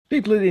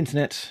People of the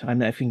internet, I'm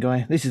the F-King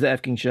Guy. This is the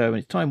F-King Show, and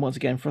it's time once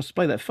again for us to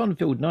play that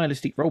fun-filled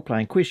nihilistic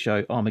role-playing quiz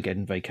show,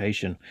 Armageddon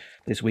Vacation.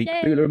 This week,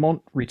 Yay. Beulah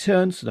Lamont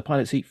returns to the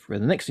pilot seat for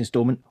the next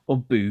instalment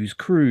of Boo's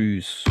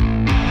Cruise.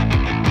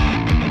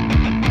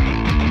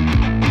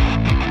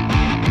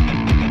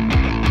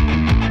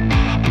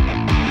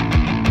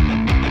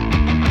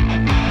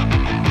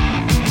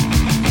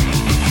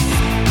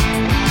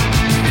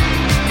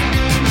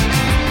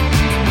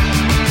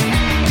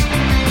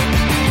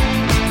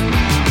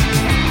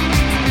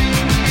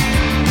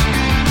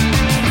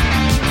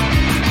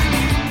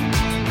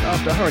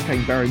 After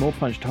Hurricane Barrymore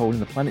punched a hole in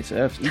the planet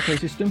Earth's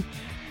ecosystem,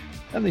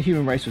 and the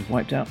human race was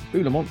wiped out,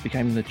 Beulah Lamont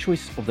became the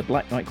choice of the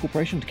Black Knight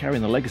Corporation to carry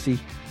on the legacy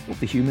of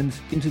the humans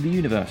into the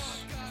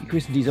universe. He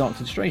christened his ark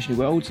to the strange new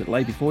worlds that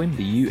lay before him,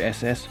 the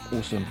USS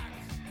Awesome.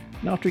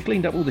 And after he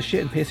cleaned up all the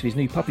shit and piss of his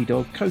new puppy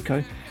dog,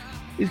 Coco,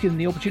 he's given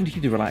the opportunity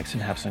to relax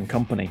and have some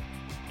company.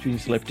 Choosing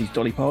celebrities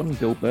Dolly Parton,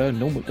 Bill Burr,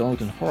 Norm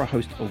Macdonald and horror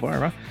host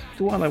Elvira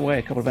to while away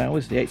a couple of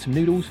hours, they ate some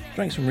noodles,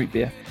 drank some root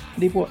beer,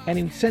 and did what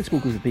any sensible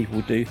group of people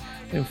would do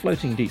when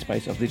floating in deep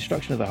space after the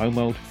destruction of the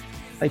homeworld.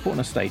 They put on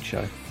a stage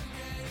show.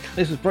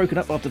 This was broken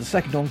up after the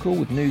second encore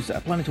with news that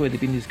a planetoid had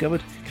been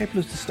discovered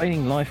capable of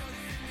sustaining life,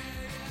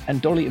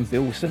 and Dolly and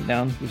Bill were sent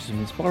down with some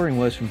inspiring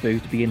words from Boo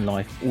to begin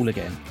life all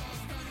again.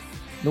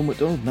 Norm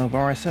Macdonald and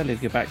Elvira sadly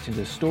had to go back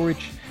into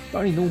storage, but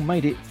only Norm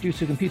made it due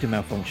to a computer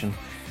malfunction.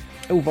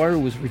 Elvira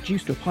was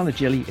reduced to a pile of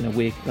jelly in a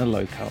wig and a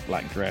low-cut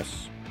black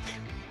dress.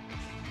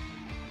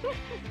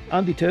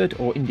 Undeterred,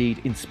 or indeed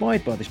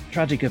inspired by this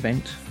tragic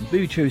event,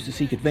 Boo chose to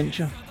seek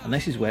adventure, and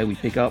this is where we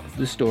pick up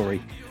the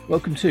story.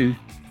 Welcome to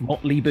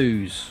Motley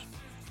Boos.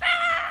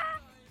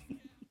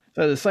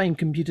 So the same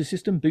computer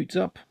system boots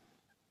up,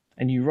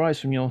 and you rise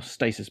from your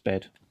stasis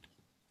bed.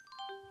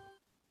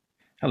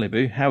 Hello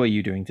Boo, how are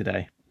you doing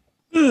today?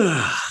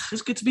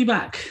 It's good to be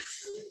back.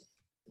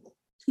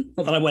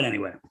 Not that I went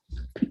anywhere.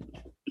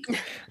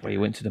 Well,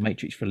 you went to the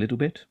Matrix for a little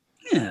bit.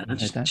 Yeah,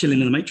 just chilling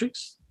in the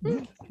Matrix.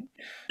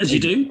 As you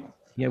do.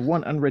 Yeah,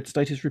 one unread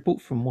status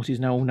report from what is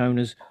now known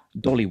as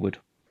Dollywood.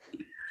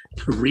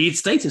 Read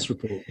status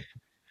report.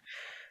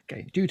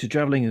 Okay, due to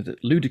travelling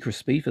at ludicrous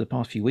speed for the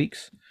past few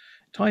weeks,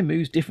 time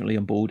moves differently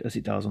on board as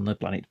it does on the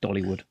planet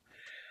Dollywood.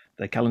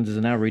 Their calendars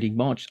are now reading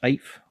March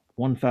 8th,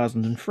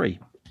 1003.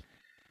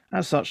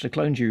 As such, the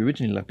clones you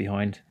originally left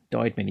behind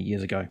died many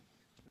years ago.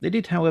 They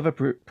did, however,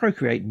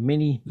 procreate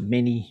many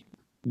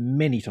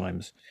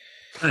times.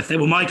 If they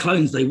were my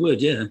clones, they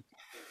would, yeah.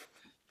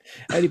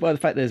 Only by the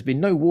fact there's been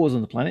no wars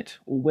on the planet,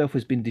 all wealth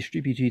has been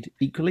distributed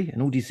equally,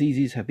 and all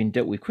diseases have been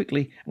dealt with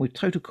quickly and with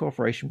total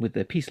cooperation with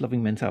their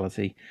peace-loving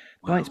mentality.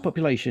 The planet's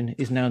population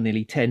is now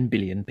nearly 10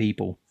 billion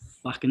people.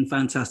 Fucking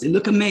fantastic.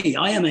 Look at me.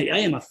 I am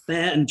a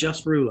fair and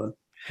just ruler.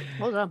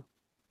 Well done.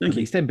 At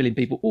least 10 billion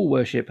people all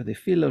worship the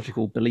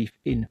theological belief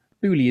in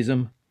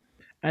Booleism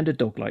and a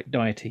dog-like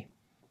deity.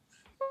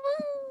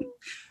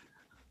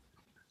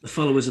 The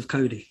followers of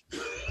Cody.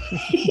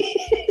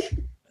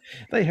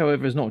 They,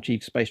 however, has not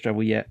achieved space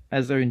travel yet,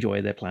 as they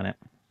enjoy their planet.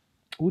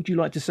 Would you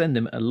like to send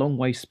them a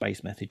long-way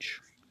space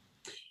message?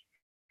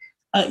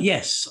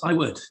 Yes, I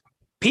would.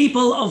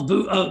 People of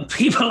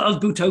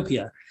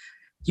Bootopia,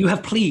 you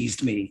have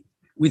pleased me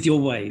with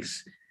your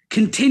ways.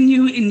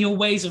 Continue in your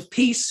ways of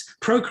peace,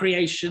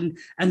 procreation,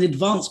 and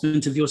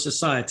advancement of your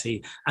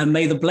society, and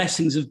may the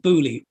blessings of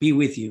Booley be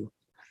with you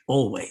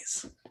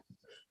always.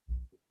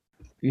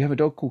 You have a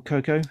dog called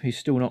Coco who's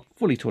still not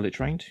fully toilet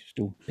trained,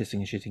 still pissing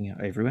and shitting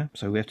everywhere.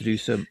 So we have to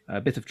do a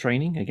bit of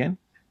training again.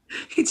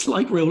 It's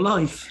like real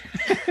life.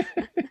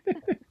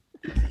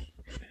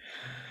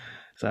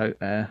 So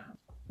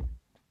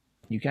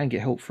you can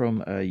get help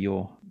from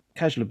your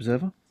casual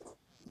observer,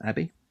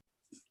 Abby.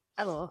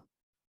 Hello.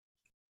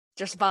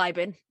 Just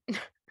vibing.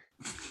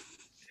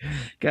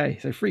 Okay,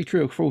 so 3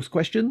 true or false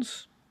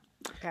questions.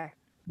 Okay.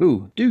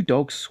 Boo, do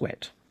dogs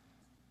sweat?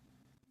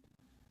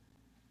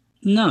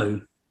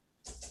 No.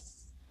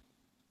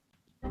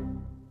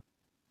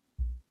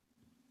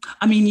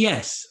 I mean,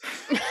 yes.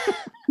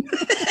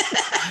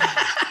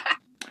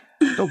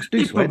 Dogs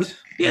do sweat.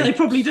 They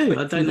probably do.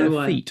 I don't know their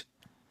why. Feet.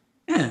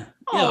 Yeah.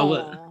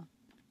 Aw.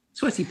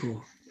 Sweaty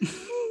paw.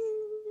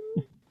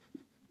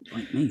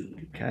 Like me.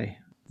 Okay,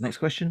 next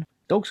question.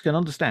 Dogs can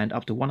understand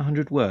up to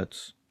 100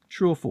 words.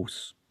 True or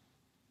false?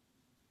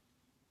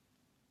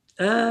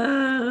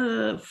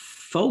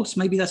 False.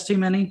 Maybe that's too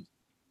many.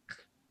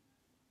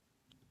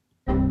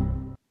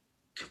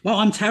 Well,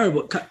 I'm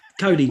terrible.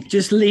 Cody,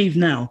 just leave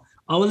now.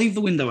 I will leave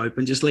the window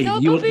open. Just leave. No,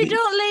 Bobby,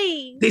 don't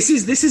leave. This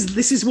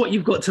is what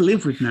you've got to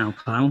live with now,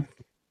 pal.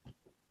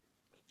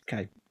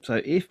 Okay, so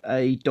if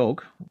a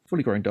dog,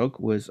 fully grown dog,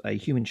 was a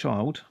human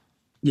child,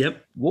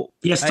 Yep. what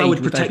Yes, age I would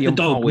they protect be the on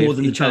par dog with more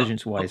than the child.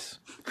 intelligence-wise?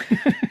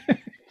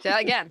 Say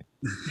that again.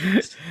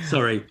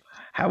 Sorry.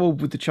 How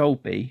old would the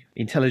child be,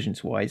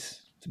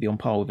 intelligence-wise, to be on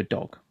par with a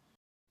dog?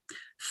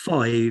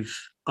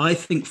 5. I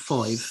think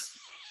 5.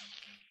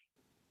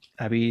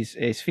 Abby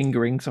is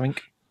fingering something.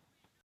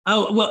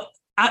 Oh, well,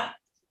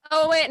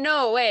 Oh wait,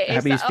 no, wait.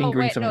 Abby is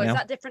fingering Is something now. is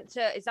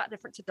that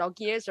different to dog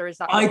years, or is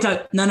that? I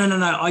don't. No.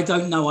 I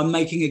don't know. I'm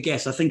making a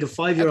guess. I think a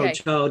 5-year-old Okay.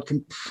 child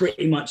can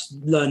pretty much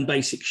learn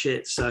basic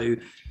shit. So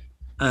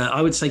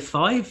I would say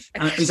 5.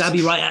 Is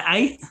Abby right at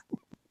 8?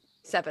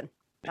 7.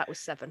 That was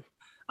 7.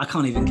 I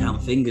can't even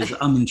count fingers.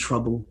 I'm in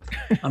trouble.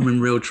 I'm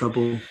in real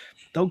trouble.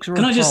 Dogs are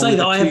Can on I just par say with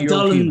that a I have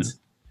 2-year-old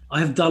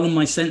human. dullened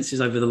my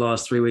senses over the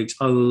last 3 weeks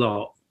a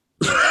lot.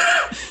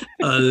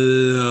 A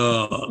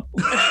lot.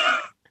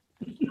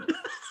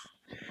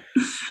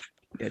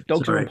 Yeah,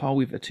 dogs are Sorry. on par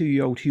with a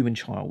 2-year-old human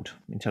child.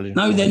 Intelligence.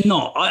 No, they're wise.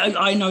 not.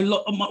 I know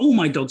all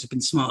my dogs have been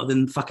smarter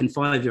than fucking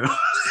 5-year-olds.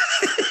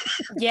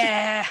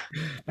 Yeah.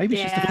 Maybe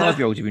it's just the Yeah.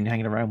 5-year-olds you've been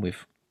hanging around with.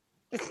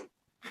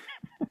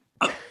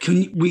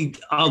 Can we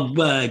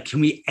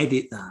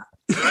edit that?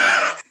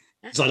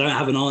 So I don't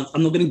have an answer.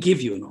 I'm not going to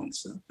give you an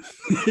answer.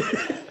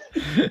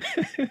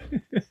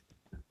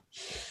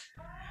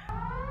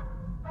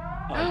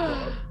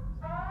 Oh,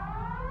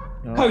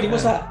 God. Cody,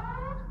 what's that?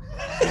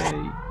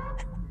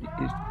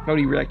 Is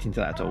Cody reacting to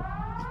that at all?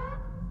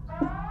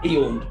 He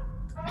yawned.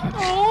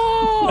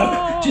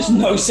 Oh. Just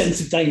no sense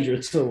of danger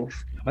at all.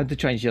 I had to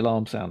change the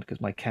alarm sound because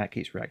my cat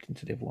keeps reacting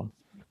to the other one.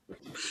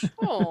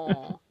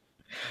 Oh.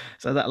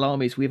 So that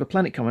alarm is we have a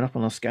planet coming up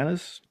on our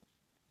scanners.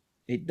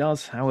 It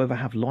does, however,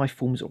 have life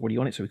forms already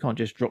on it, so we can't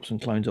just drop some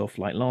clones off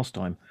like last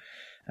time.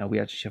 We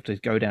actually have to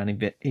go down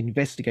and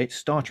investigate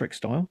Star Trek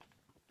style.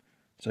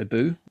 So,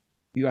 Boo,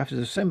 you have to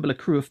assemble a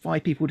crew of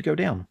 5 people to go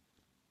down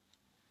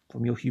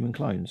from your human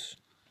clones.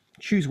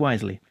 Choose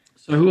wisely.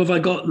 So who have I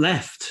got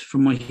left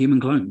from my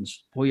human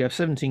clones? Well, you have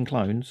 17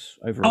 clones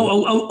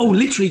overall. Oh,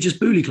 literally just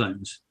bully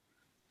clones.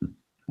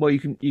 Well, you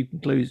can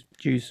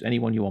choose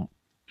anyone you want.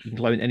 You can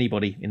clone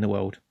anybody in the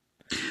world.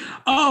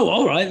 Oh,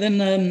 all right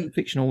then.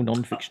 Fictional,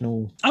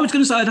 non-fictional. I was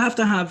going to say I'd have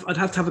to have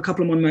a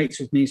couple of my mates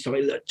with me. So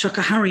chuck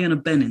a Harry and a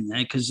Ben in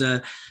there because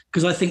I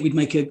think we'd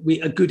make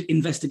a good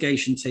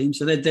investigation team.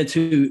 So they're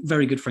 2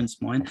 very good friends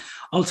of mine.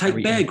 I'll take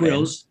Harry Bear and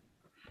Grylls.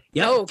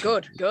 Yeah. Oh,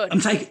 good.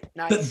 I'm taking.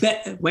 Nice.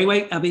 But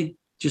wait, Abby,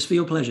 just for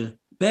your pleasure.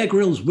 Bear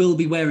Grylls will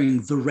be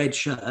wearing the red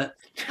shirt.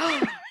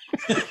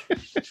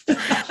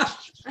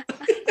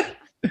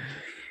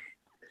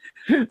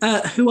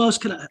 Who else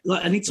can I?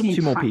 Like, I need someone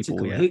 2 more practical.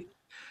 people, yeah.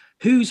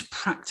 Who's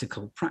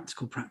practical?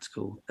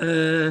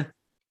 I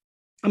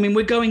mean,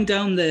 we're going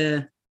down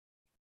there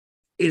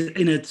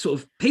in a sort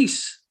of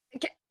peace,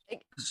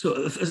 sort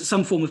of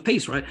some form of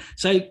peace, right?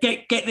 So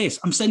get this.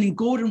 I'm sending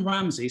Gordon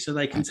Ramsay so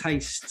they can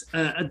taste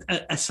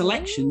a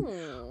selection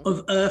Mm.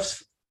 of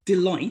Earth's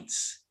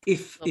delights,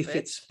 if Love it.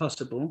 it's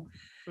possible.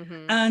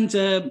 Mhm. And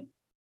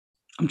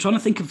I'm trying to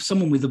think of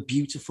someone with a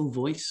beautiful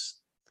voice.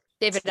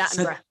 David So-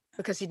 Attenborough,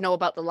 because he'd know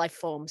about the life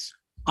forms.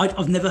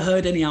 I've never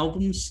heard any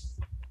albums.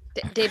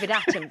 David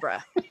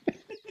Attenborough.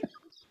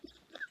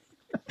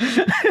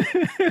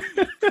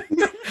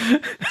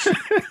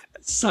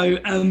 So,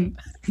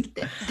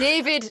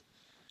 David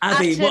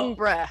Abby,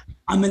 Attenborough.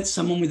 I meant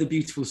someone with a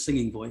beautiful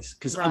singing voice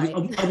because Right. I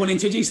want to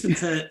introduce them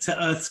to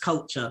Earth's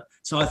culture.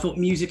 So I thought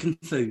music and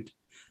food.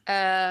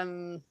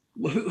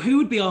 Who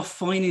would be our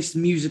finest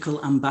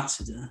musical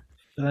ambassador?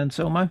 And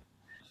Selmo?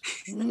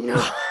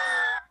 No.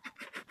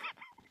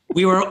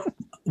 We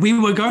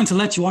were going to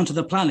let you onto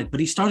the planet, but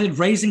he started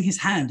raising his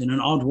hand in an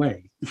odd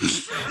way. He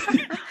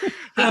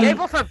gave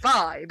off a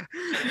vibe.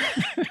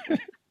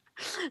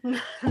 No.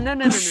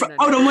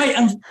 Hold on, wait.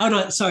 Hold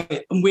on.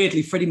 Sorry, I'm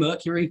weirdly Freddie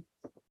Mercury.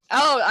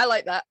 Oh, I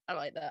like that.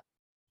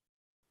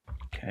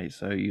 Okay,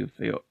 so you've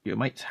your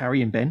mates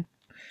Harry and Ben,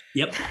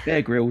 Yep.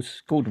 Bear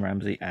Grylls, Gordon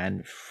Ramsay,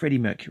 and Freddie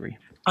Mercury.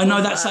 I know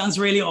Love that that. sounds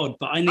really odd,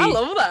 but I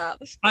love that.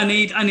 I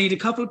need a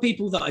couple of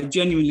people that I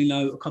genuinely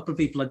know, a couple of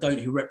people I don't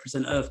who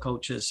represent Earth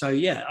culture. So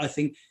yeah, I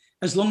think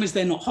as long as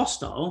they're not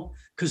hostile,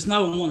 because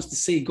no one wants to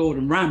see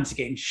Gordon Ramsay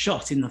getting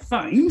shot in the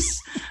face.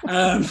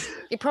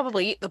 He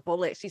probably eat the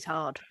bullets. He's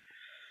hard.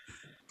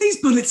 These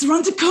bullets are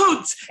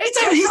undercooked.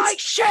 It's like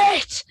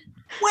shit.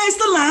 Where's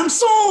the lamb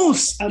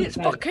sauce? It's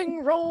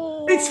fucking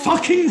raw. It's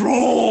fucking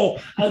raw.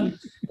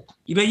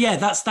 But yeah,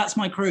 that's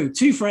my crew.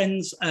 2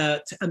 friends,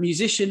 a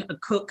musician, a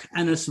cook,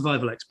 and a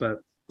survival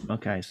expert.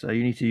 Okay, so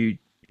you need to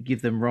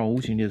give them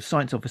roles. You need a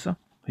science officer.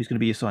 Who's going to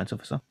be your science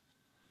officer?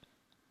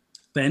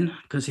 Ben,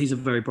 because he's a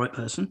very bright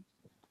person.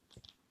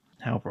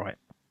 How bright?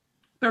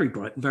 Very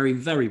bright. Very,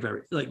 very,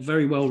 very, like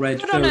very well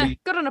read.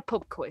 Good on a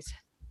pub quiz.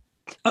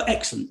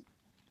 Excellent.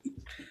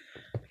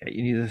 Okay,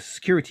 you need a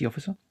security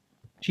officer,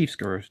 chief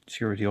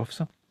security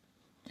officer.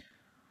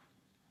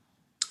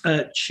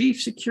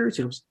 Chief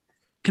security officer.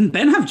 Can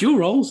Ben have dual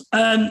roles?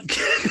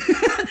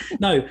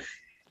 No.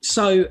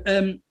 So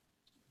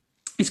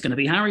it's going to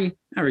be Harry.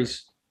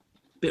 Harry's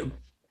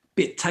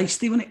bit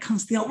tasty when it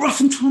comes to the old rough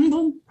and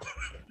tumble.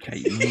 Okay,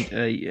 you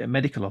need a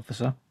medical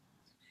officer.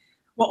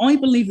 Well, I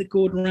believe that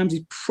Gordon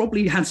Ramsay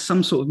probably had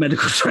some sort of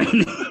medical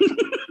training.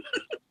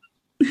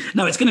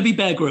 No, it's going to be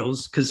Bear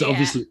Grylls because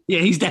obviously,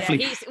 he's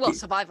definitely. Yeah,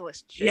 he's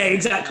survivalist. Yeah,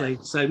 exactly.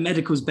 So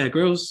medical's Bear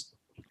Grylls.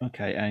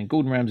 Okay, and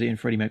Gordon Ramsay and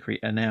Freddie Mercury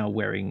are now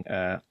wearing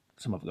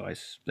some other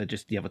guys. They're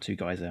just the other 2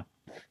 guys there.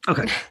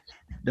 Okay.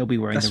 They'll be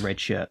wearing That's- the red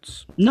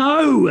shirts.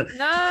 No,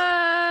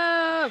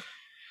 No.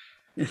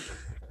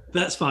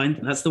 that's fine.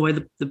 That's the way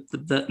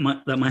that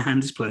my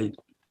hand is played.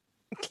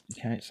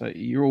 Okay, so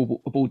you're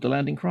all aboard the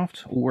landing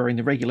craft, all wearing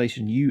the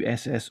regulation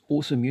USS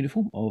Awesome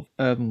uniform of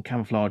urban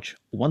camouflage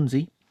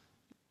onesie.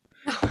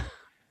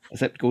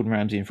 Except Gordon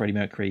Ramsay and Freddie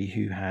Mercury,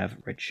 who have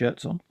red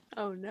shirts on.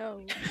 Oh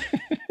no.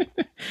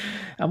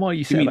 And while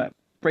you set mean- about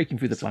breaking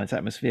through the planet's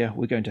atmosphere,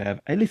 we're going to have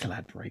a little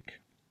ad break.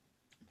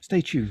 Stay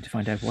tuned to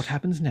find out what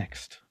happens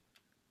next.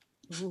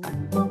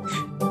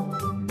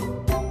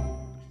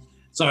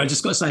 Sorry, I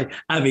just got to say,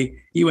 Abby,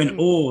 you went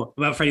 "oh"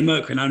 about Freddie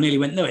Mercury, and I nearly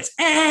went, "No, it's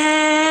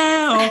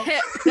 "ow."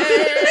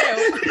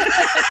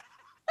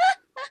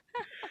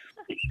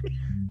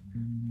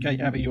 Okay,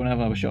 Abby, you want to have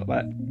another shot at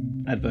that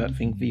advert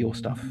thing for your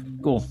stuff?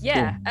 Go on.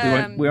 Yeah, Go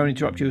on. We won't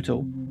interrupt you at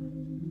all.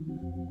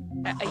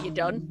 Are you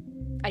done?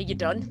 Are you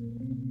done?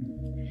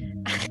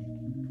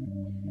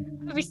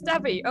 Abby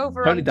Stabby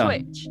over Totally on done.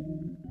 Twitch.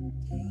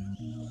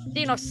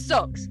 Dino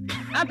sucks.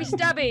 Abby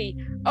Stabby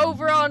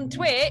over on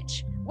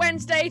Twitch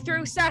Wednesday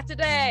through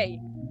Saturday.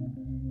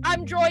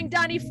 I'm drawing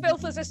Danny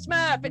Filth as a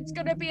Smurf. It's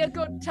gonna be a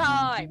good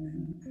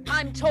time.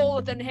 I'm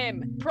taller than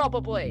him,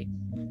 probably.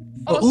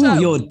 For Also, all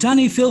your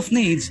Danny Filth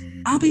needs,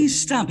 Abby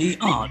Stabby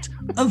art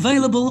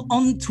available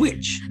on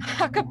Twitch.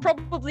 I could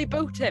probably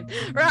boot him.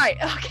 Right,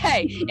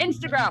 okay.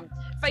 Instagram,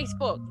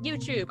 Facebook,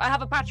 YouTube. I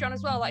have a Patreon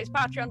as well. That is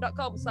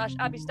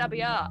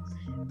patreon.com/AbbyStabbyArt.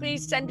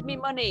 Please send me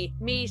money.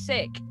 Me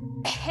sick.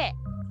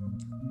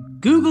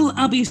 Google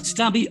Abby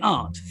Stabby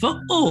art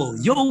for all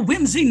your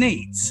whimsy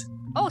needs.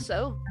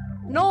 Also,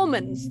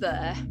 Norman's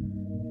there.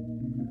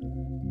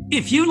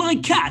 If you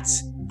like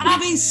cats,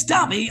 Abby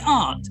Stabby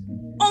art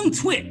on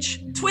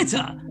Twitch,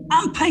 Twitter,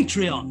 and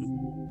Patreon.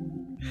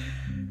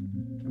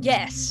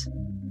 Yes.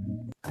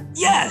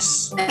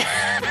 Yes!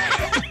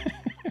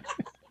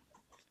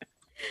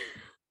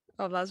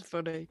 Oh, that's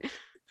funny.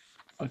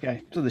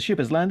 Okay, so the ship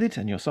has landed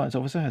and your science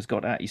officer has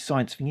got out his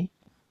science thingy.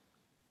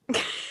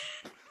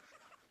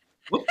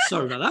 Whoops,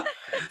 sorry about that.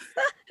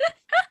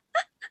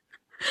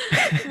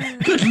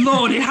 Good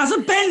Lord, it has a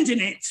bend in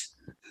it.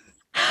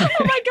 Oh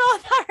my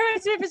god, that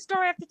reminds me of a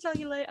story I have to tell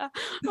you later.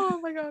 Oh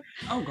my god.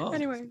 Oh, God.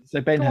 Anyway. So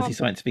Ben Go has on. his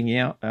science thingy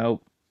out.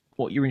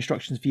 What are your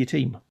instructions for your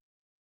team?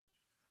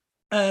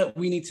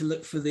 We need to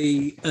look for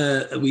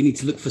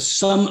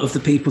some of the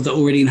people that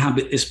already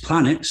inhabit this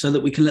planet so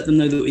that we can let them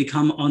know that we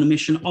come on a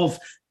mission of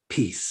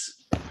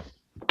peace.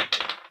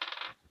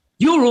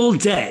 You're all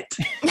dead.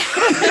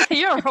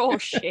 You're all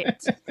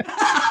shit.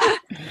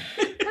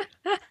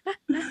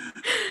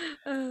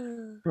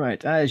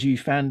 Right, as you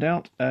found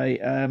out,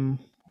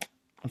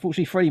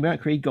 unfortunately Freddie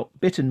Mercury got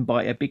bitten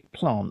by a big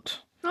plant.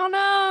 Oh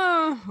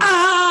no.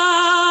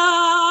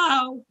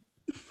 Ow!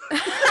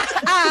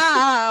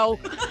 Ow.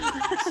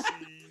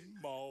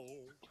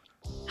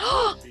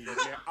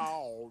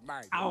 all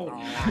night All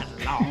long. night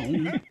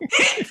long.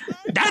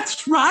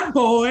 That's right,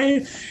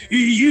 boy.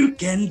 You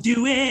can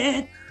do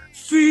it.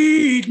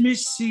 Feed me,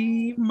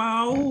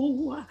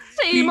 Seymour.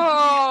 Seymour.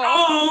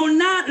 All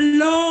night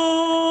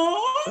long.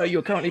 So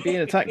you're currently being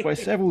attacked by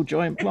several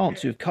giant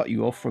plants who have cut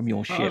you off from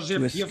your ship As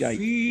to if you escape.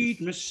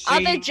 feed me,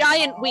 Are they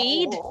giant Seymour,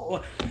 weed?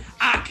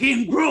 I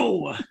can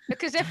grow.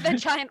 Because if they're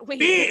giant weed,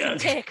 we can Big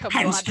take them.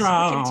 and lads. We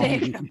can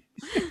take strong. 'em.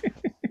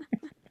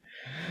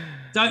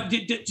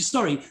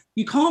 Sorry,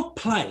 you can't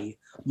play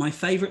my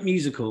favorite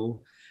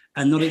musical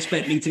and not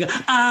expect me to go,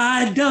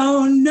 I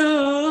don't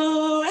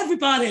know,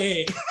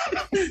 everybody.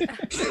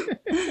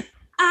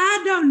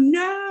 I don't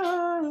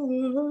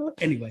know.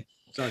 Anyway,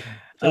 sorry.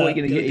 So what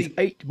you're going to get is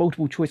 8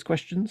 multiple choice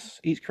questions.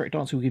 Each correct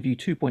answer will give you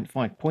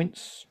 2.5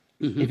 points.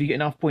 Mhm. If you get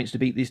enough points to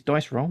beat this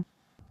dice roll,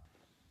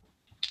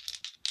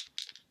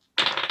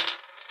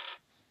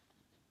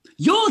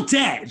 You're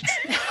dead.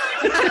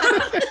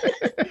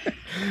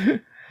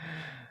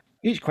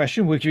 each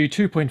question will give you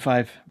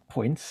 2.5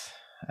 points.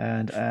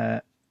 And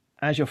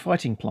as you're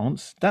fighting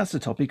plants, that's the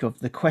topic of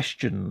the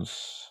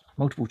questions.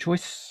 Multiple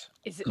choice,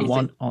 Is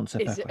one answer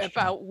per Is it question.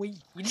 about weed?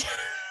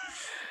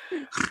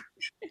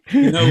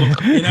 You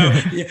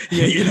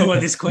know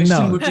what this question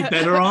No. would be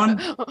better on?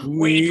 Weed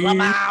Weed.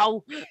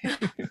 lamau.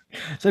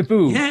 So,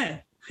 Boo, Yeah,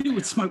 who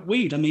would smoke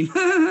weed? I mean,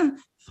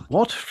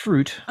 what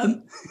fruit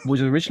um,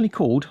 was originally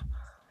called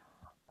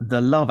the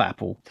love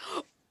apple?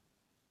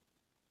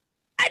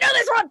 I know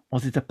this one.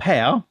 Was it a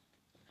pear,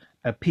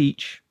 a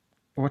peach,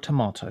 or a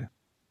tomato?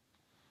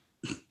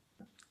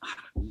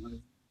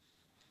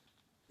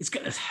 it's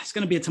going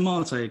to be a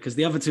tomato because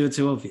the other two are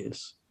too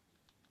obvious.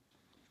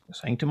 You're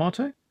saying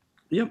tomato?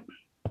 Yep.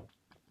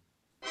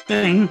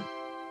 Bing.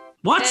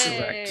 What?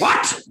 Hey.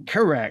 What?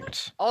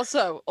 Correct.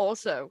 Also,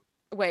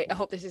 wait, I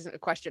hope this isn't a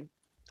question.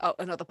 Oh,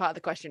 another part of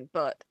the question,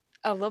 but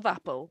a love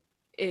apple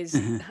is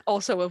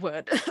also a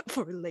word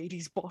for a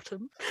lady's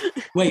bottom.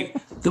 Wait,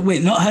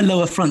 not her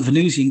lower front,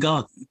 Venusian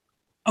garden.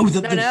 Oh,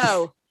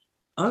 No.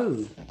 Oh,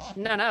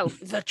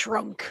 The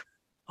trunk.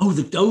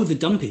 the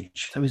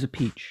dumpage. So is a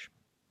peach,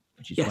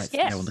 which is Yes. why it's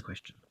Yes. there on the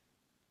question.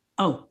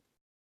 Oh.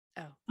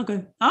 Oh.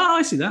 Okay. Oh,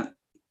 I see that.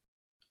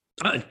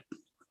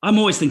 I'm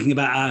always thinking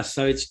about ass,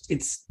 so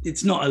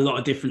it's not a lot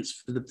of difference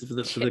for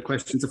the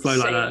question to flow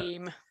like that.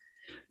 Same.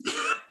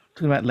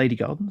 Talking about lady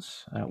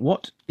gardens,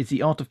 what is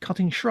the art of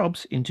cutting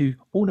shrubs into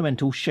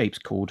ornamental shapes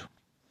called?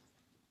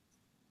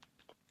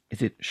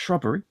 Is it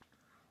shrubbery,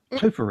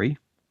 topiary,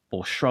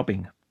 or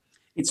shrubbing?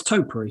 It's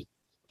topiary.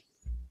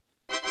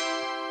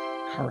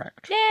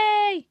 Correct.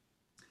 Yay!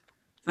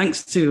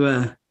 Thanks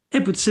to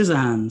Edward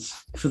Scissorhands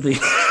for the.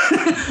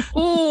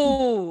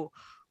 Ooh.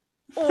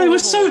 They were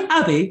so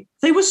Abby.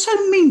 They were so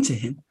mean to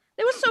him.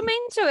 They were so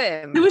mean to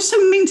him. They were so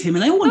mean to him,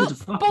 and they all wanted to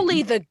fuck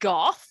Bully him. the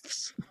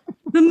Goths.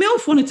 The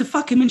MILF wanted to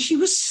fuck him, and she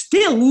was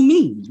still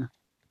mean.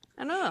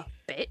 I know,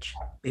 bitch.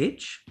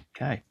 Bitch.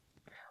 Okay.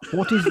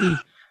 What is the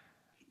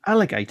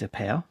alligator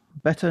pear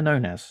better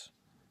known as?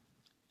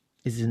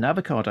 Is it an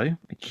avocado,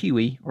 a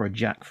kiwi, or a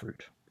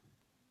jackfruit?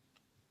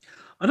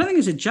 I don't think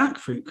it's a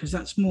jackfruit because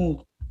that's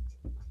more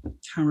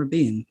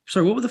Caribbean.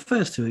 Sorry, what were the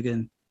first two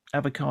again?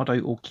 Avocado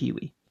or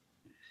kiwi?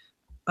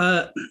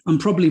 I'm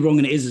probably wrong,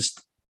 and it is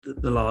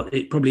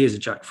it probably is a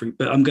jackfruit,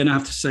 but I'm going to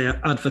have to say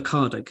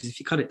avocado because if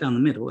you cut it down the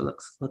middle, it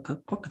looks like a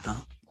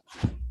crocodile.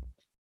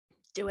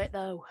 Do it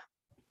though.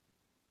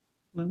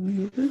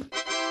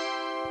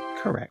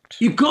 Correct.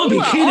 You've got to be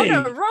You are kidding!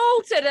 on a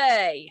roll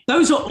today.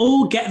 Those are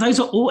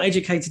all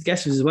educated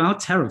guesses as well. How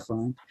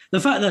terrifying! The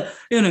fact that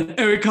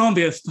it can't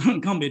be a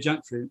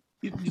jackfruit.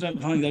 You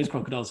don't find those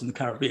crocodiles in the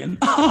Caribbean.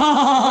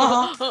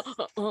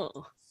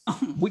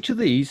 Which of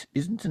these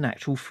isn't an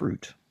actual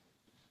fruit?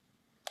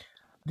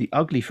 The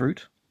ugly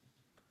fruit,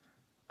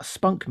 a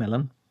spunk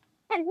melon,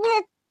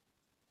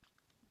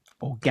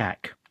 or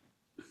gack?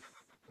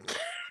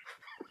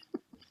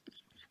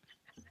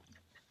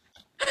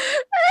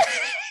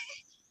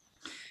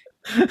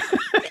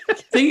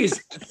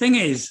 Thing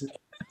is,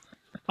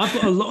 I've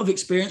got a lot of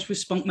experience with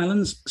spunk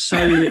melons,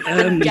 so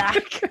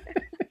Gack.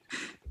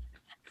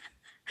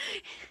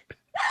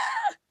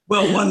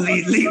 well, one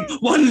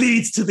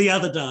leads to the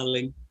other,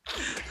 darling.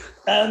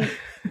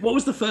 What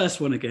was the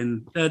first one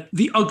again?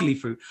 The ugly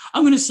fruit.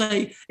 I'm going to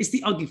say it's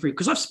the ugly fruit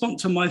because I've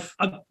spunked on my.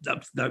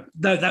 No,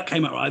 that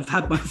came out right. I've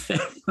had my fair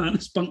amount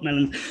of spunk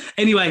melon.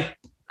 Anyway,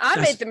 I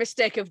made the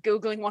mistake of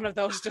Googling one of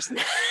those just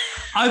now.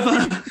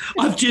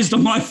 I've jizzed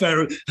on my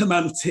fair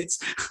amount of tits,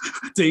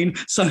 Dean.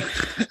 So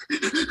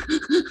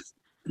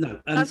no,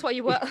 That's why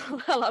you were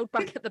allowed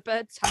back at the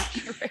bird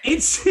sanctuary.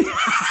 It's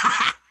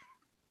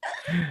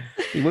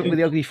You went with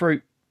the ugly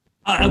fruit.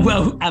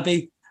 well,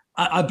 Abby,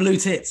 I blew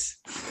tits.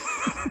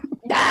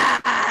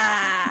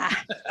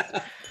 Ah!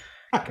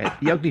 Okay.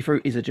 The ugly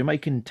fruit is a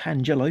Jamaican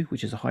tangelo,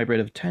 which is a hybrid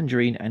of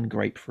tangerine and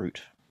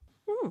grapefruit.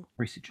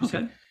 Very citrusy.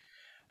 Okay.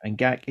 And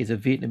gack is a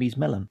Vietnamese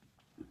melon.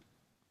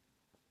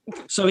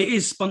 So it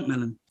is spunk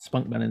melon,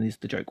 Spunk melon is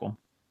the joke one.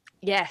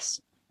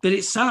 Yes. but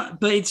it's no,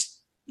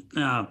 it's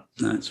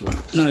all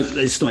right. No,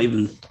 it's not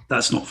even.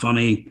 That's not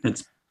funny.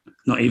 It's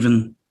not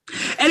even.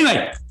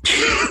 Anyway.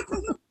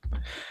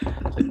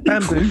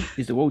 Bamboo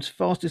is the world's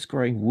fastest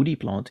growing woody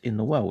plant in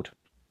the world.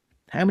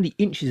 How many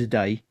inches a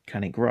day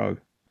can it grow?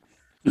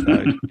 So,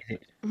 is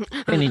it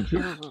 10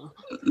 inches,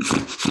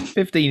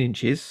 15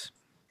 inches,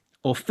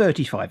 or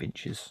 35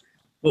 inches?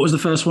 What was the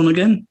first one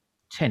again?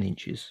 10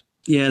 inches.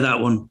 Yeah, that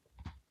one.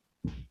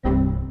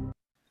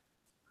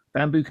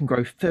 Bamboo can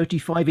grow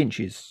 35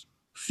 inches.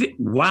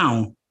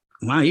 Wow.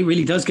 He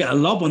really does get a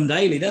lob on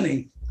daily, doesn't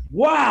he?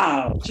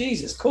 Wow.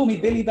 Jesus, call me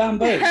Billy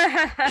Bamboo.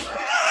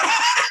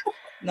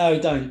 No,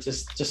 don't.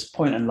 Just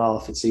point and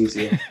laugh. It's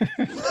easier.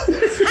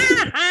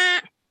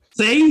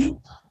 See?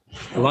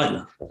 I like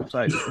that.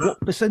 So, what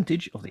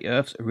percentage of the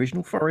Earth's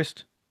original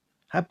forest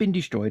have been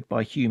destroyed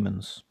by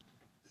humans?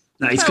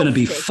 No, it's going to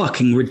be 12.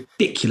 fucking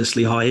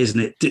ridiculously high, isn't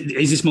it?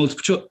 Is this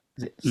multiple choice?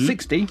 Is it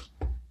 60,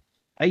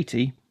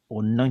 80,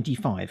 or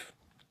 95?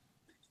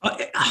 Do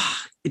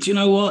you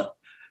know what?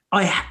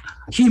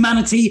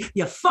 Humanity,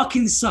 you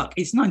fucking suck.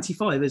 It's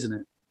 95, isn't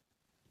it?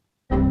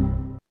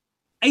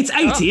 It's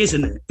 80,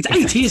 isn't it? It's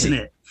 80, isn't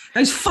it?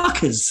 Those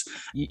fuckers.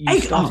 You Oh,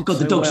 started God, the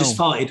so dog well. just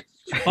farted.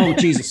 Oh,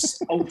 Jesus.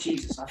 Oh,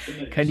 Jesus. I have to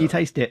move. Can you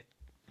taste it?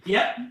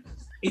 Yep.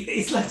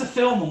 It's left a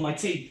film on my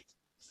teeth.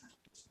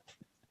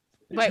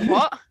 Wait,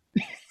 what?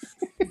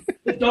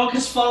 The dog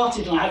has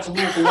farted and I had to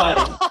walk away.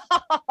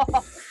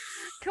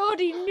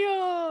 Cody,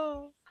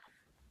 no.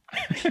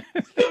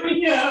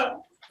 Yeah.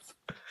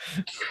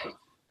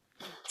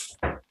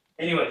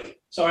 Anyway,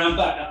 sorry, I'm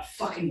back. That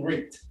fucking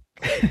rigged.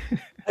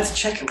 Let's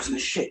check it wasn't a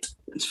shit.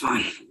 It's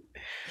fine.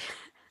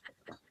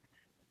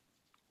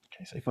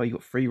 Okay, so far you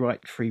got 3 right,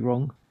 3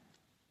 wrong.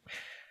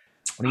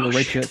 One of your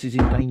red shirts is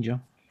in danger.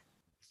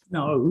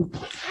 No.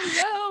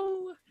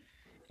 No.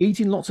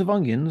 Eating lots of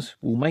onions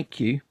will make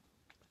you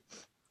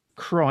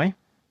cry,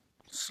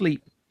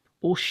 sleep,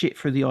 or shit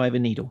through the eye of a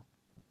needle.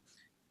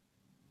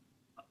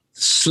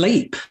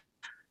 Sleep.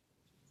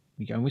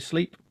 You going with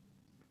sleep?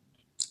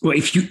 Well,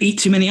 if you eat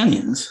too many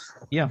onions.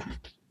 Yeah.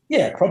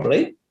 Yeah,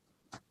 probably.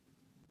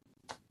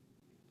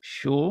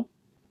 Sure.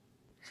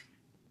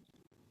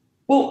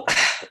 Well,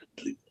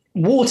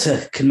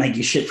 water can make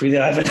you shit through the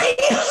eye of a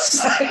needle.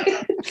 So.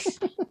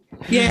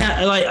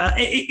 Yeah, like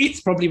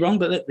it's probably wrong,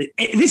 but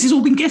this has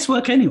all been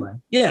guesswork anyway.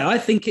 Yeah, I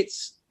think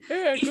it's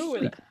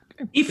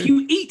if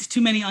you eat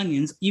too many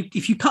onions,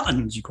 if you cut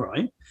onions, you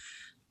cry,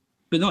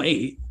 but not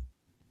eat,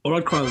 or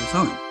I'd cry all the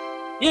time.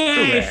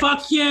 Yeah, Correct.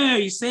 fuck yeah,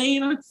 you see,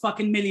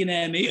 fucking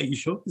millionaire me. Are you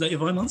sure? Is that your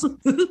final answer?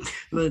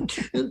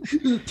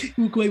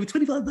 Walk away with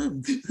 25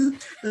 pounds.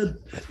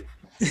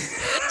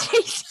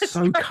 Jesus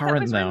So Christ, current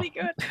that was now. really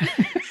good.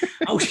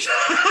 Oh,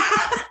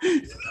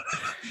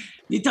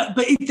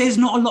 there's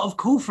not a lot of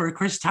call for a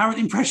Chris Tarrant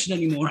impression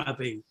anymore,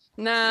 Abby.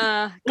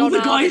 Nah, All gone the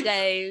are guys- the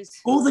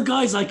days. All the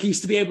guys I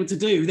used to be able to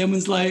do, then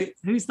was like,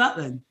 who's that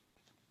then?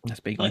 That's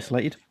being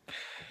isolated.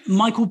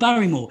 Michael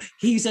Barrymore.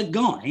 He's a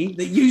guy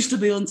that used to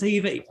be on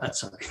TV.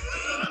 Sorry.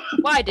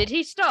 Why did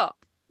he stop?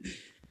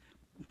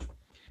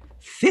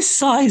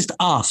 Fist-sized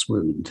arse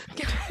wound.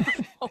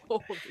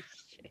 Holy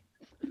shit.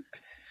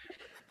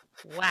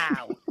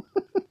 Wow.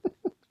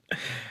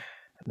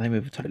 Name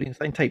of a totally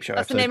insane tape show.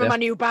 That's the episode name of there. my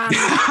new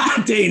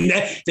band. Dean,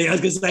 I was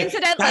going to say,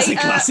 Incidentally, that's a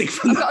classic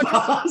from I've the got a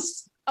drop-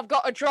 past. I've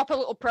got to drop a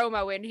little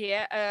promo in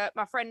here.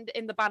 My friend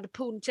in the band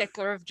Poon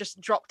Tickler have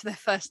just dropped their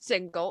first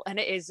single, and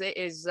it is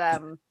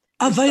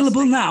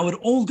Available now at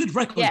all good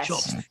record Yes.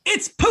 shops.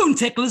 It's Poon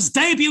Tickler's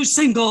debut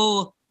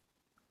single.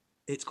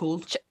 It's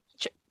called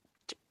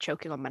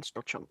Choking on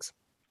Menstrual Chunks.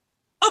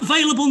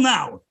 Available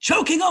now.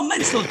 Choking on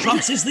Menstrual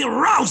Trunks is the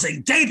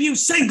rousing debut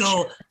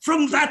single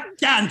from that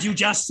band you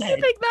just I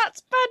said. think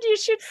that's bad. You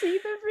should see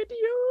the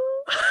video.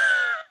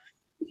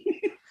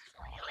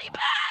 Really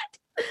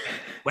bad.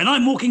 When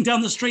I'm walking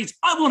down the street,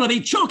 I want to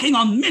be choking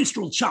on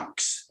menstrual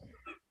chunks.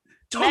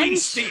 Tommy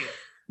Men's- Steele.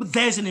 But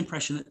there's an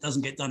impression that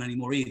doesn't get done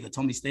anymore either.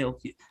 Tommy Steele.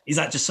 Is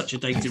that just such a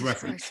dated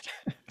reference?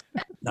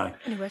 Christ. No.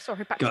 Anyway,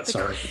 sorry. Back God, to the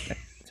sorry.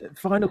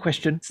 Final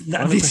question.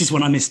 This is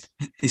when I missed.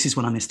 This is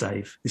when I missed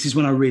Dave. This is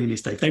when I really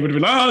missed Dave. They would have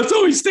been like, "Oh,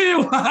 Tommy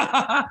Steele."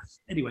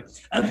 Anyway,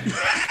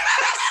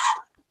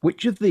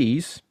 Which of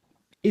these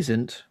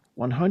isn't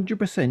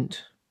 100%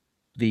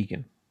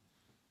 vegan?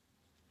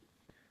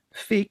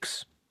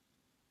 Figs,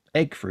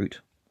 egg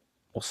fruit,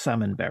 or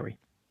salmon berry?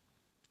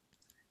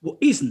 what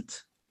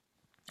isn't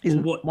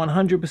Isn't what-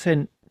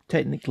 100%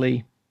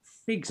 technically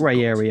figs?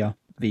 grey area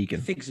vegan?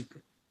 Figs.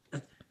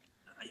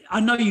 I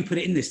know you put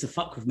it in this to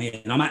fuck with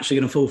me, and I'm actually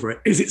going to fall for it.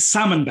 Is it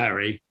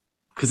salmonberry?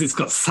 Because it's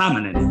got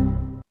salmon in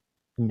it.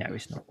 No,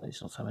 it's not.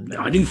 It's not salmon No,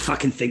 berry. I didn't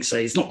fucking think so.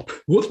 It's not.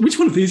 Which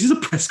one of these is a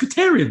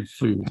pescatarian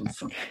food?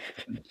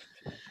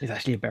 It's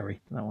actually a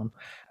berry, that one.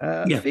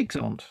 Yeah. Figs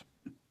aren't.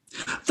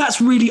 That's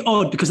really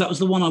odd because that was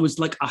the one I was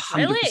like 100%.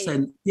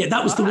 Really? Yeah,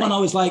 that was the Right. one I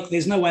was like,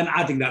 there's no way I'm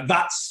adding that.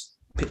 That's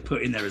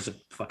put in there as a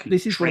fucking.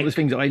 This is one of trait. the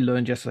things that I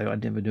learned yesterday I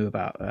never knew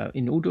about.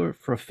 In order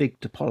for a fig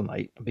to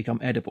pollinate and become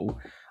edible,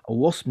 a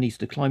wasp needs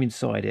to climb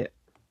inside it,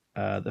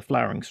 the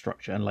flowering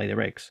structure, and lay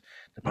their eggs.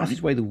 The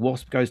passageway the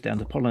wasp goes down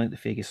to pollinate the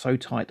fig is so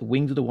tight the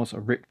wings of the wasp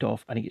are ripped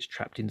off and it gets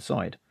trapped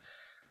inside.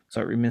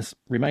 So it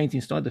remains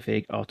inside the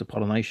fig after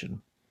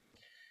pollination.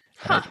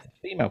 Huh. If it's a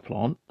female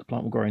plant, the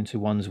plant will grow into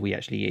ones we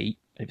actually eat.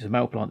 If it's a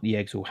male plant, the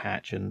eggs will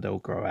hatch and they'll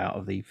grow out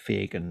of the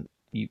fig and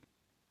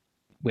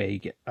where you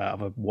get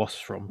other wasps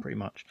from, pretty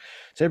much.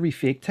 So every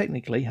fig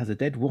technically has a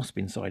dead wasp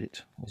inside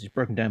it, which is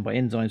broken down by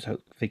enzymes to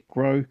help the fig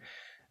grow.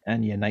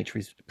 And yeah, nature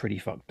is pretty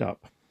fucked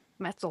up.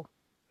 Metal.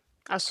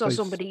 I saw Suppose-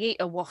 somebody eat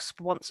a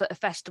wasp once at a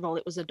festival.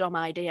 It was a dumb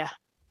idea.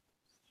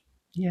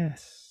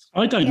 Yes.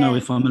 I don't know Yeah.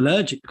 if I'm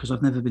allergic because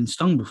I've never been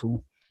stung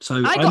before. So I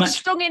I'm got actually,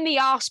 stung in the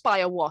arse by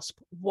a wasp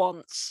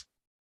once.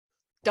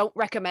 Don't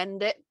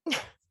recommend it.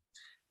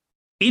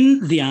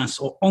 in the ass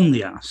or on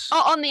the ass.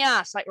 Oh, on the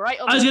ass, like right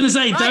on. I was the, going to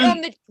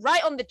say,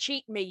 right on the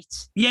cheek meat.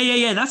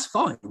 Yeah, that's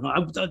fine.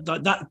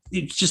 That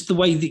it's just the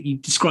way that you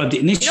described it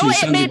You know initially.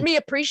 what it made sounded me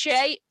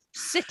appreciate?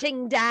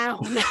 Sitting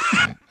down.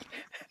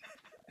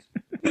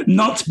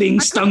 not being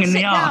I stung couldn't in the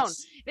sit down.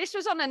 ass. This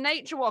was on a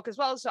nature walk as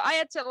well, so I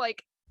had to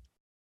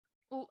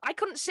I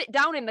couldn't sit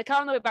down in the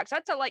car on the way back, so I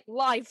had to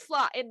lie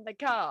flat in the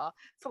car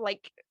for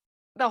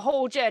the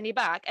whole journey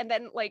back, and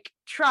then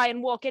try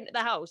and walk into the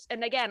house.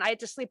 And again, I had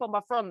to sleep on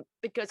my front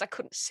because I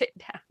couldn't sit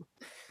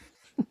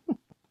down.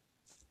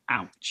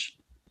 Ouch.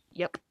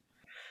 Yep.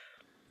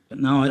 But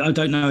no, I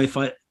don't know if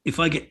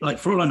I get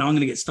for all I know, I'm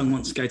going to get stung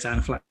once, go to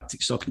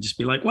anaphylactic shock, and just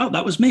be like, well,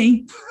 that was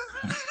me.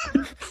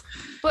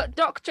 But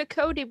Dr.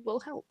 Cody will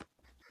help.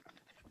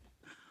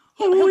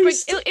 Oh, He'll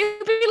he's- it'll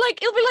be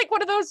like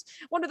one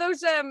of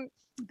those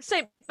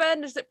St.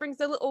 Bernards that brings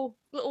the little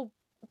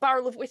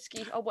barrel of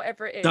whiskey or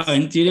whatever it is.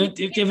 Don't do you, He'd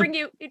do you ever bring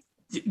you.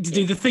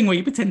 do the thing where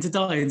you pretend to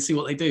die and see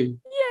what they do?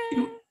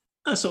 Yeah.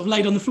 I sort of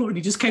laid on the floor and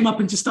he just came up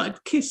and just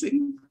started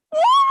kissing.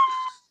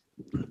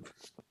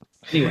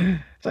 Anyway,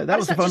 So that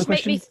was the final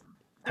question.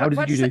 How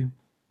what did you does do?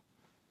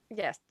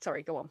 Yeah,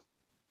 sorry, go on.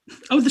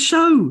 the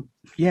show.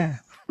 Yeah.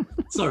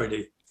 Sorry,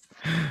 dude.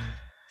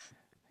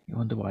 You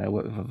wonder why I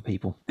work with other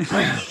people.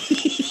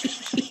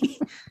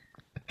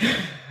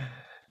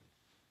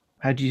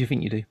 How do you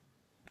think you do?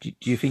 Do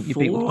you think you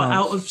beat all the 4 plants?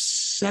 out of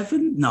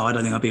 7? No, I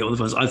don't think I beat all the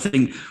plants. I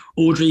think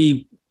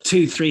Audrey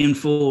 2, 3, and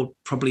 4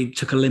 probably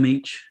took a limb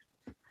each.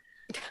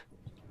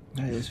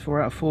 No, it's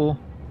 4 out of 4.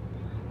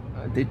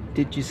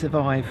 Did you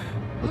survive?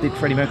 Or did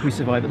Freddie Mercury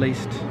survive at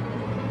least?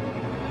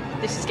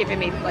 This is giving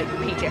me like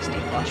PTSD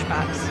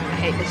flashbacks. I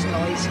hate this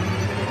noise.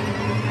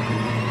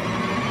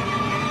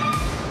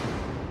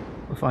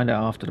 We'll find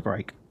out after the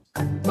break.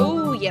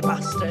 Oh, you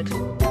bastard.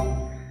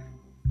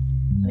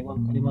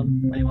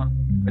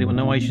 Anyone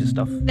know Asian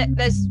stuff?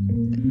 There's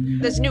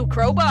a new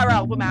Crowbar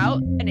album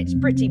out, and it's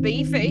pretty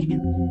beefy. Do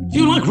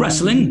you like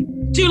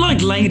wrestling? Do you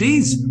like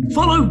ladies?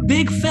 Follow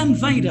Big Femme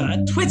Vader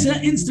at Twitter,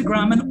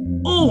 Instagram,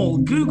 and all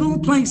Google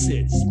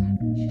places.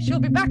 She'll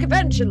be back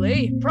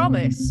eventually,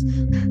 promise.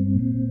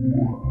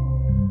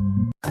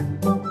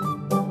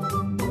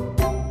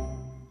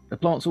 The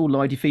plants all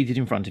lie defeated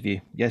in front of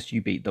you. Yes,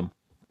 you beat them.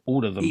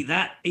 All of them. Eat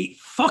that,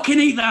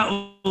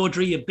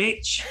 Audrey, you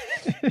bitch.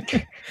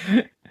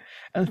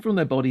 And from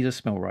their bodies a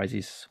smell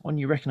rises, one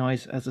you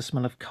recognise as the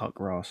smell of cut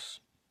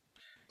grass.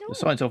 The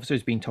science officer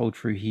has been told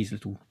through his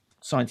little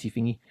sciencey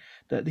thingy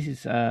that this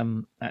is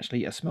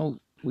actually a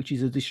smell which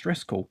is a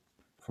distress call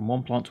from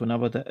one plant to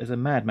another, that as a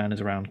madman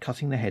is around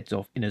cutting the heads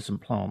off innocent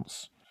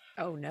plants.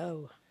 Oh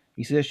no.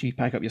 He suggests you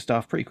pack up your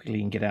stuff pretty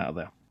quickly and get out of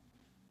there.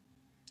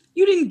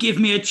 You didn't give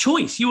me a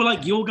choice. You were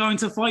like, you're going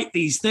to fight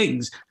these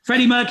things.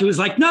 Freddie Mercury was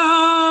like,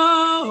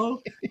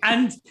 no.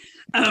 And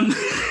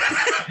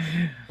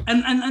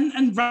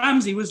and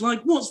Ramsey was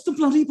like, what's the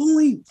bloody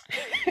point?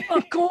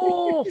 Fuck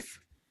off.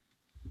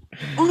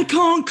 I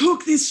can't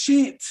cook this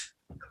shit.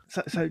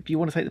 So do you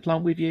want to take the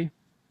plant with you?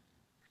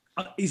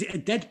 Is it a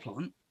dead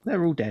plant?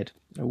 They're all dead.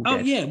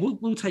 Dead. Yeah,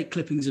 we'll take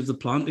clippings of the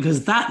plant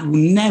because that will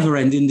never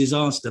end in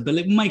disaster, but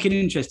it will make it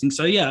interesting.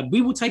 So yeah,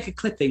 we will take a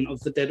clipping of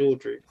the dead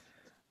Audrey.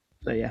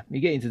 So yeah, you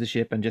get into the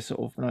ship and just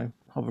sort of,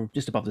 hover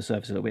just above the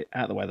surface a little bit,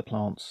 out of the way of the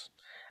plants.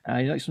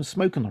 You notice some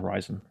smoke on the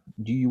horizon.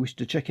 Do you wish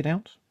to check it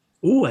out?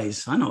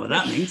 Always. I know what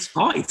that means.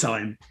 Party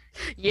time.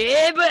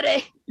 Yeah,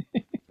 buddy.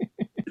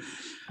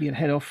 You can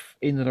head off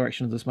in the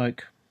direction of the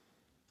smoke,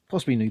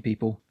 possibly new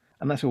people,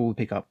 and that's all we'll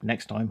pick up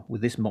next time with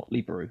this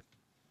motley brew.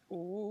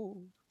 Ooh.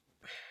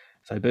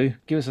 So, Boo,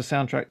 give us a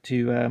soundtrack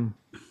to,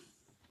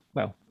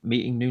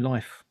 meeting new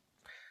life.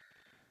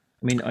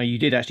 I mean, you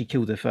did actually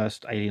kill the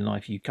first alien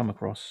life you come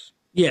across.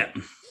 Yeah.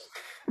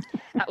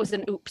 That was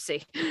an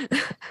oopsie.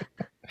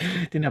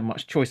 Didn't have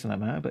much choice in that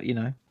matter, but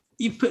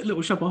You've put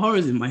Little Shop of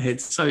Horrors in my head,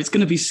 so it's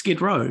going to be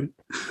Skid Row.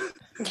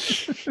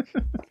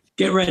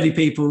 Get ready,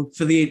 people,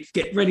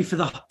 get ready for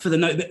the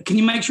note. Can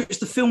you make sure it's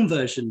the film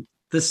version?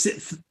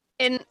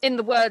 In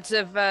the words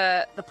of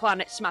the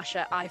Planet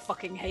Smasher, I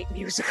fucking hate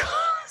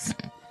musicals.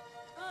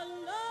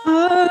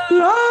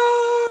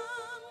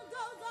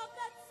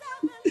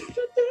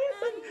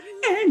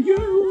 And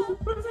you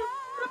put it.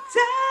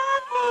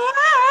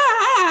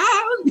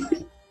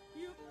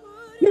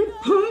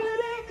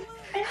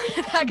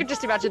 I can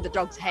just imagine the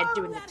dog's head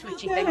doing the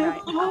twitchy thing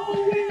right now.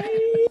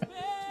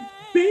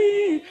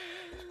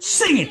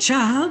 Sing it,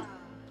 child.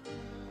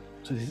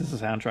 So this is the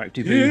soundtrack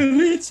to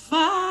Boo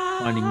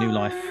finding new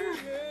life.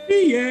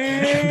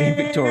 Yeah. Being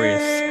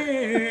victorious.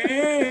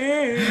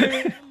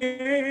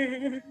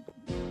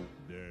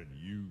 Then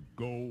you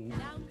go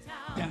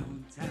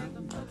downtown.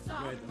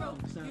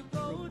 You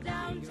go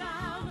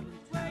downtown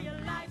where your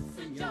life's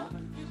a joke.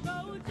 You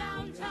go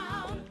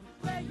downtown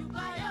where you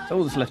buy a So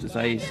all that's left to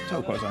say is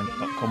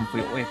totalquartzone.com for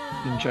your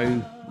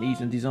in-show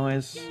needs and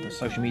desires,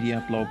 social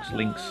media, blogs,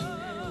 links.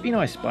 Be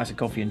nice, buy us a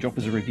coffee and drop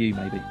us a review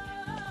maybe.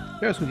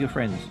 Share us with your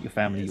friends, your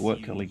family, your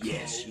work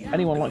colleagues.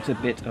 Anyone likes a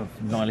bit of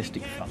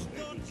nihilistic fun.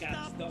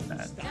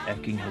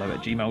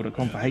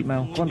 fkinghello@gmail.com for hate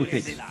mail, grundle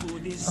kicks,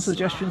 our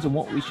suggestions on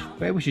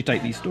where we should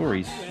take these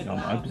stories.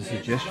 I'm open to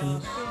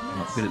suggestions. I'm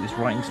not good at this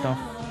writing stuff,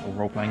 or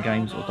role-playing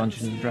games, or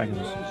Dungeons and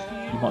Dragons.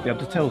 You might be able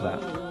to tell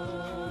that.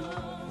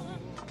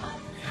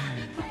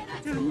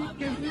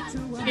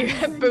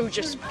 Boo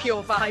just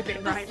pure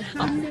vibing right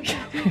now.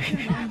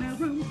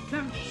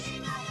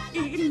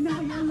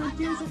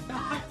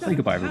 Say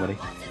goodbye, everybody.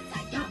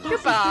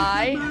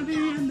 Goodbye.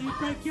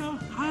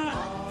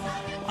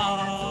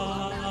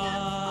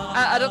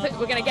 I don't think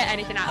we're going to get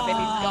anything out of him.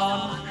 He's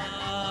gone.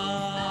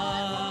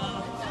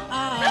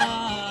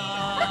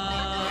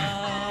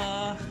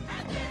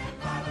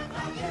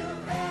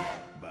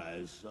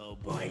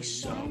 By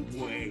some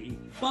way.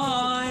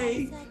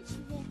 Bye.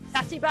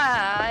 Tatty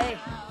bye.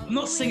 I'm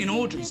not singing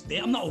Audrey's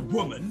bit. I'm not a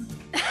woman.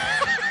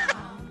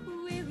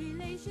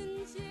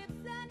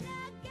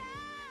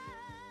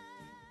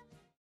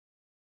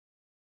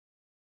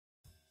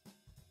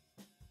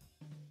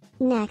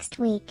 Next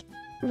week,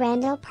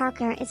 Randall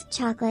Parker is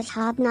chocolate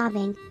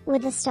hobnobbing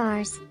with the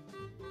stars.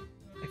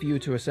 If you were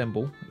to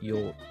assemble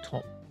your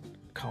top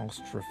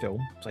cast for a film,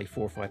 say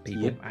 4 or 5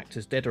 people,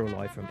 actors dead or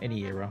alive from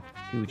any era,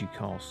 who would you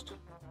cast?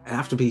 It'd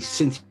have to be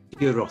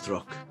Cynthia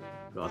Rothrock,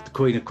 right, the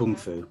Queen of Kung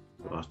Fu,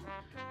 right,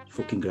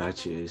 fucking great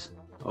she is.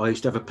 I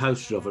used to have a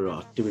poster of her,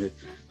 right, doing a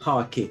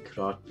high kick,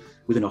 right,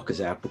 with the knockers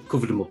out, but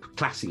covered them up,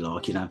 classy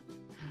like,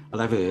 I'll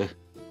have her,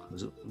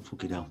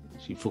 fucking hell,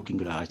 she's fucking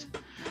great.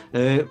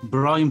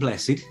 Brian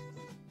Blessed,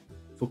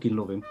 fucking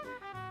love him.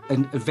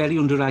 And a very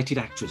underrated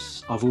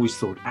actress, I've always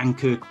thought, Anne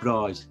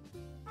Kirkbride.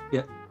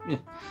 Yeah, Yeah.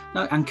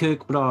 No, and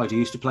Kirkbride, who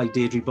used to play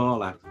Deirdre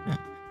Barlow.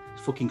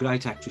 Fucking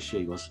great actress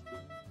she was.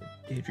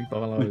 Deirdre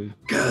Barlow.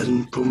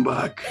 Can come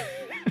back.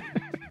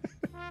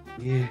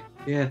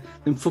 Yeah.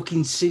 Them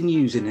fucking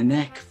sinews in her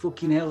neck.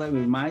 Fucking hell, they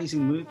were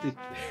amazing.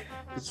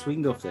 The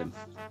swing off them.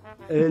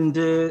 And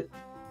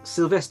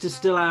Sylvester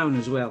Stallone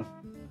as well.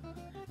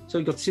 So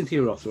we got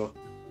Cynthia Rothrock,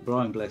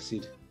 Brian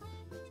Blessed,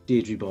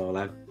 Deirdre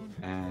Barlow,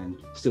 and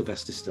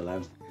Sylvester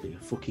Stallone. Yeah,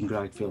 fucking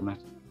great film, that.